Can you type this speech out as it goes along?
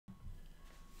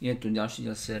Je tu ďalší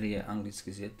diel série Anglicky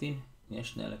s Yetim. V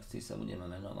dnešnej lekcii sa budeme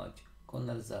venovať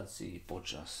konverzácii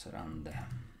počas rande.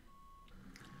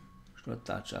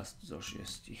 Štvrtá časť zo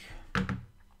 6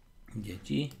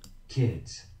 detí.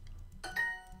 Kids.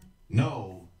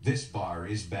 No, this bar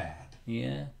is bad.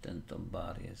 Nie, tento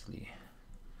bar je zlý.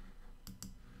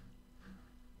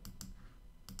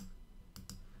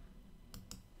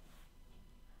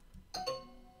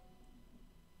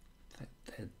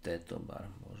 Tento bar,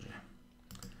 bože.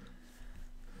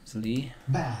 Zlý.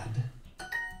 Bad.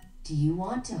 Do you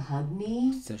want to hug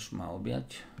me? Chceš ma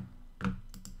objať?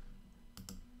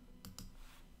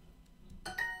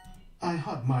 I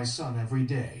hug my son every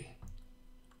day.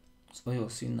 Svojho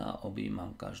syna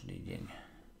objímam každý deň.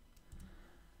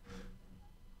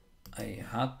 I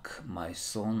hug my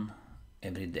son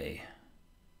every day.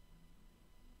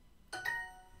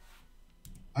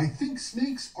 I think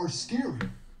snakes are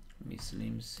scary.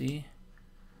 Myslím, že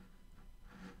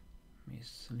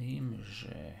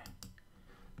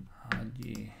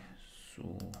hady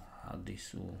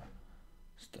sú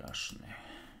strašné.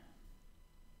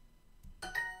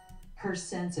 Her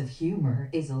sense of humor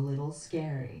is a little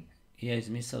scary. Jej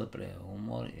zmysel pre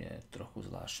humor je trochu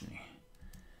zvláštny.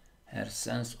 Her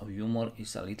sense of humor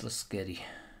is a little scary.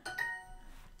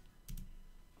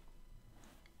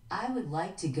 I would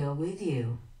like to go with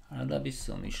you. Rada by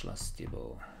som išla s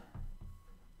tebou.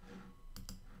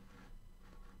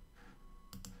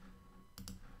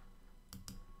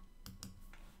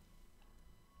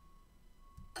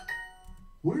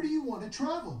 Where do you want to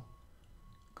travel?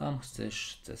 Kam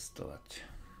chceš cestovať?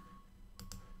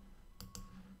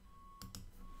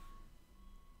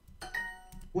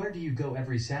 Where do you go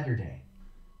every Saturday?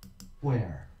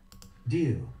 Where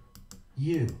do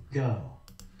you go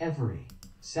every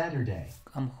Saturday?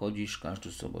 Kam chodíš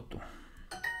každú sobotu?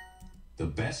 The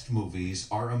best movies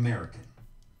are American.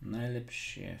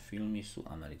 Najlepšie filmy sú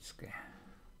americké.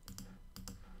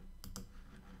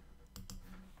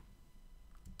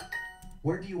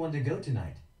 Where do you want to go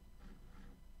tonight?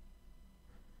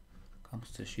 Kam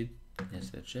chceš ísť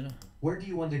dnes večer? Where do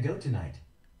you want to go tonight?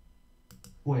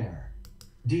 Where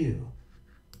do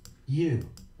you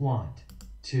want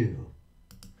to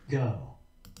go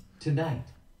tonight?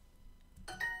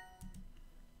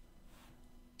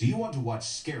 Do you want to watch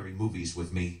scary movies with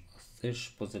me?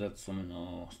 Chceš pozerať so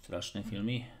mnou strašné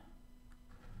filmy?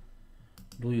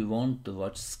 Do you want to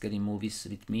watch scary movies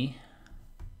with me?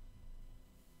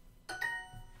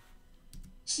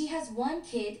 She has one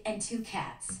kid and 2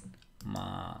 cats.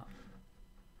 Má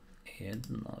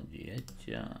jedno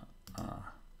dieťa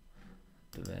a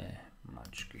 2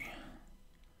 mačky.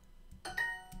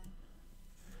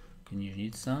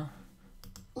 Knižnica.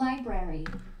 Library.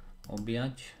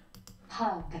 Objať.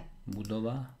 Hug.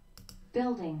 Budova.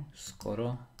 Building.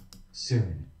 Skoro.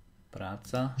 Soon.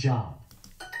 Práca. Job.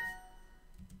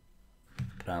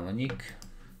 Právnik.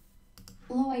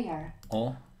 Lawyer.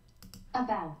 O.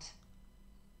 About.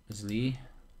 Zlý.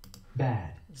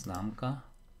 Bad. Známka.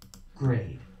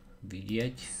 Grade.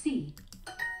 Vidieť. See.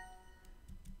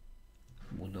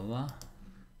 Budova.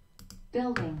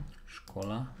 Building.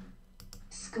 Škola.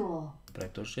 School.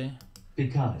 Pretože.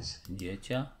 Because.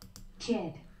 Dieťa.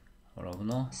 Kid.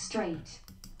 Rovno. Straight.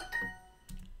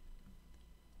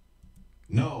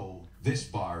 No, this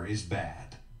bar is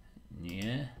bad.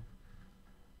 Nie.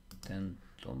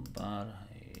 Tento bar